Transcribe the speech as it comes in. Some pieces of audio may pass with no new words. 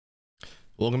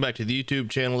Welcome back to the YouTube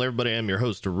channel, everybody. I'm your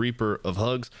host, Reaper of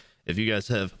Hugs. If you guys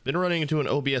have been running into an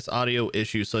OBS audio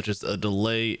issue, such as a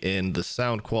delay in the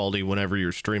sound quality whenever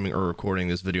you're streaming or recording,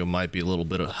 this video might be a little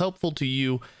bit helpful to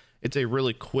you. It's a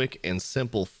really quick and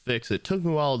simple fix. It took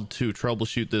me a while to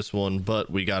troubleshoot this one, but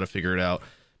we got to figure it out.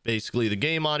 Basically, the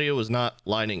game audio was not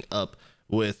lining up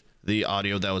with the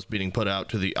audio that was being put out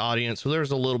to the audience, so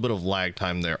there's a little bit of lag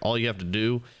time there. All you have to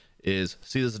do is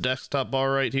see this desktop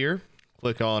bar right here.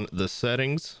 Click on the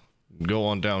settings, go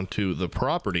on down to the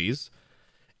properties,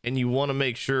 and you want to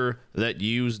make sure that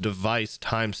use device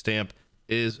timestamp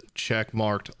is check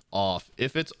marked off.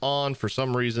 If it's on for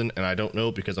some reason, and I don't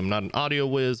know because I'm not an audio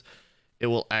whiz, it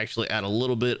will actually add a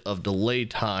little bit of delay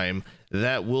time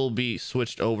that will be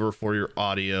switched over for your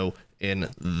audio in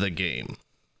the game.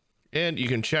 And you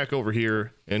can check over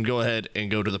here and go ahead and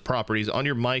go to the properties on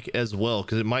your mic as well,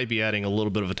 because it might be adding a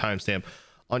little bit of a timestamp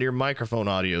on your microphone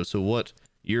audio, so what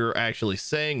you're actually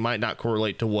saying might not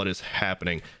correlate to what is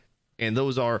happening. And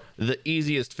those are the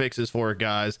easiest fixes for it,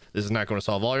 guys. This is not going to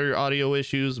solve all your audio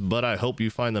issues, but I hope you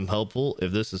find them helpful.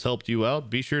 If this has helped you out,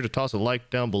 be sure to toss a like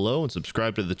down below and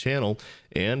subscribe to the channel,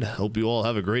 and hope you all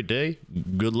have a great day.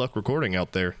 Good luck recording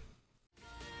out there.